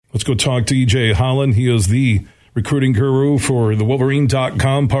Let's go talk to EJ Holland. He is the recruiting guru for the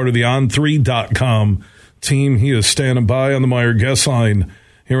Wolverine.com, part of the On3.com team. He is standing by on the Meyer guest line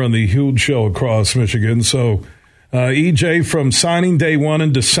here on the huge show across Michigan. So, EJ, from signing day one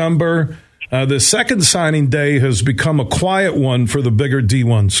in December, the second signing day has become a quiet one for the bigger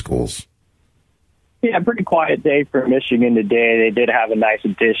D1 schools. Yeah, pretty quiet day for Michigan today. They did have a nice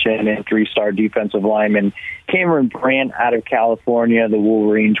addition and three-star defensive lineman Cameron Brandt out of California. The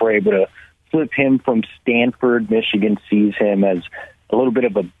Wolverines were able to flip him from Stanford. Michigan sees him as a little bit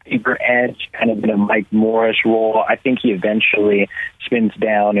of a bigger edge, kind of in a Mike Morris role. I think he eventually spins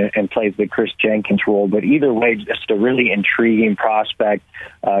down and plays the Chris Jenkins role. But either way, just a really intriguing prospect.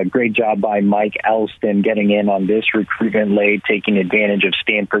 Great job by Mike Elston getting in on this recruitment late, taking advantage of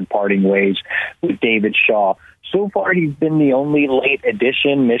Stanford parting ways with David Shaw. So far, he's been the only late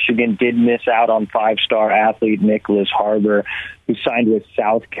addition. Michigan did miss out on five-star athlete Nicholas Harbor, who signed with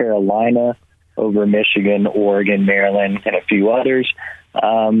South Carolina over Michigan, Oregon, Maryland, and a few others.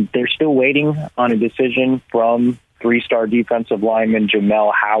 They're still waiting on a decision from three-star defensive lineman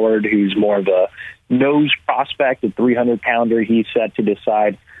Jamel Howard, who's more of a nose prospect, a 300-pounder. He's set to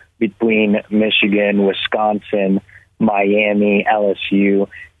decide between Michigan, Wisconsin, Miami, LSU,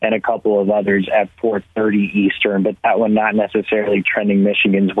 and a couple of others at 4:30 Eastern, but that one not necessarily trending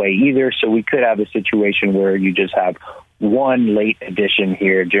Michigan's way either. So we could have a situation where you just have one late addition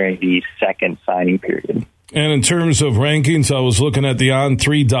here during the second signing period. And in terms of rankings, I was looking at the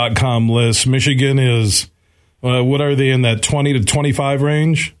On3.com list. Michigan is, what are they, in that 20 to 25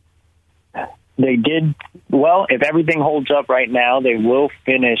 range? They did, well, if everything holds up right now, they will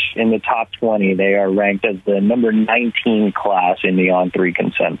finish in the top 20. They are ranked as the number 19 class in the On3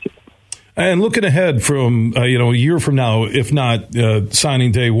 consensus. And looking ahead from, a year from now, if not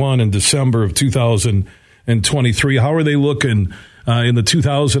signing day one in December of 2023, how are they looking in the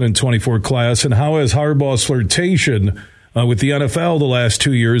 2024 class, and how has Harbaugh's flirtation with the NFL the last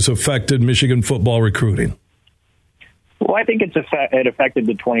 2 years affected Michigan football recruiting? Well, I think it affected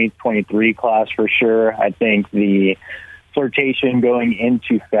the 2023 class for sure. I think the flirtation going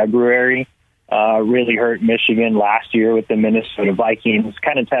into February really hurt Michigan last year with the Minnesota Vikings,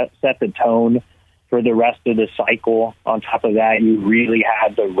 kind of set the tone for the rest of the cycle. On top of that, you really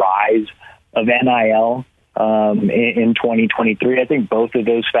had the rise of NIL in 2023. I think both of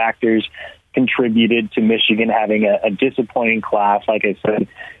those factors contributed to Michigan having a disappointing class. Like I said,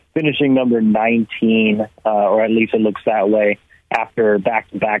 finishing number 19, or at least it looks that way, after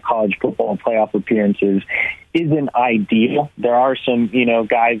back-to-back college football playoff appearances isn't ideal. There are some,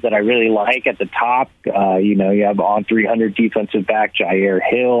 guys that I really like at the top. You have on 300 defensive back Jair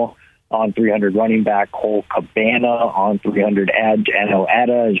Hill, on 300 running back Cole Cabana, on 300 edge Eno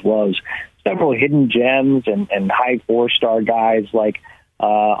Etta, as well as several hidden gems and high four-star guys like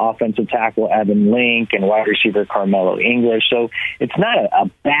offensive tackle Evan Link and wide receiver Carmelo English. So it's not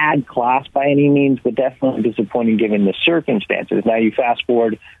a bad class by any means, but definitely disappointing given the circumstances. Now you fast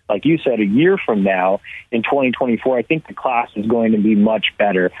forward, like you said, a year from now in 2024, I think the class is going to be much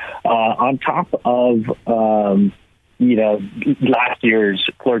better. On top of, last year's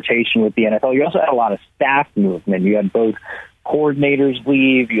flirtation with the NFL, you also had a lot of staff movement. You had both coordinators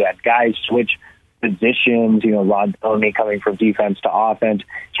leave, you had guys switch positions, Rod Boney coming from defense to offense,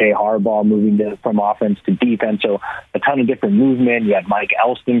 Jay Harbaugh moving from offense to defense. So a ton of different movement. You had Mike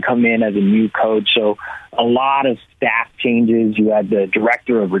Elston come in as a new coach. So a lot of staff changes. You had the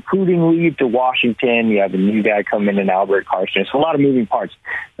director of recruiting leave to Washington. You have a new guy come in Albert Carson. So a lot of moving parts.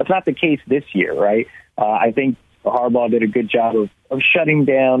 That's not the case this year, right? I think Harbaugh did a good job of shutting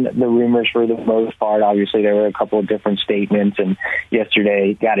down the rumors for the most part. Obviously, there were a couple of different statements, and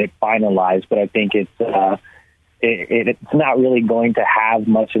yesterday got it finalized. But I think it's not really going to have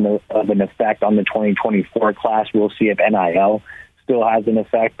much of an effect on the 2024 class. We'll see if NIL still has an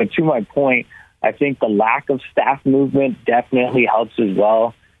effect. But to my point, I think the lack of staff movement definitely helps as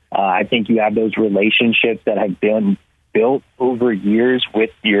well. I think you have those relationships that have been built over years with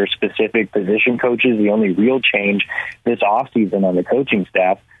your specific position coaches. The only real change this offseason on the coaching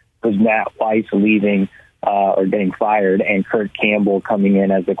staff was Matt Weiss leaving or getting fired and Kurt Campbell coming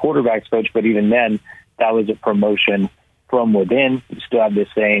in as the quarterback's coach. But even then, that was a promotion from within. You still have the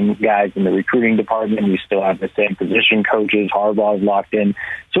same guys in the recruiting department. You still have the same position coaches. Harbaugh is locked in.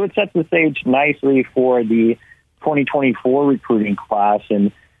 So it sets the stage nicely for the 2024 recruiting class.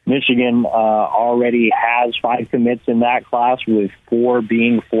 And Michigan already has 5 commits in that class, with 4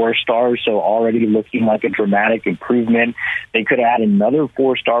 being 4-stars, so already looking like a dramatic improvement. They could add another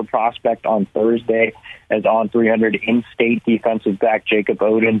 4-star prospect on Thursday, as on 300 in-state defensive back Jacob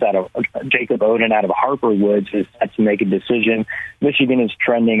Oden out of Harper Woods is set to make a decision. Michigan is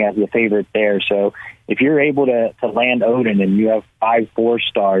trending as the favorite there, so if you're able to land Oden and you have 5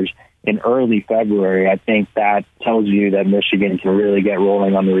 4-stars in early February, I think that tells you that Michigan can really get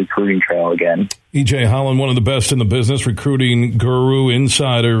rolling on the recruiting trail again. E.J. Holland, one of the best in the business, recruiting guru,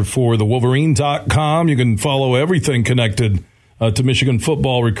 insider for the Wolverine.com. You can follow everything connected to Michigan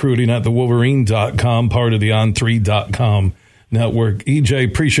football recruiting at the Wolverine.com, part of the On3.com network. E.J.,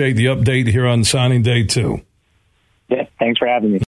 appreciate the update here on signing day 2. Yeah, thanks for having me.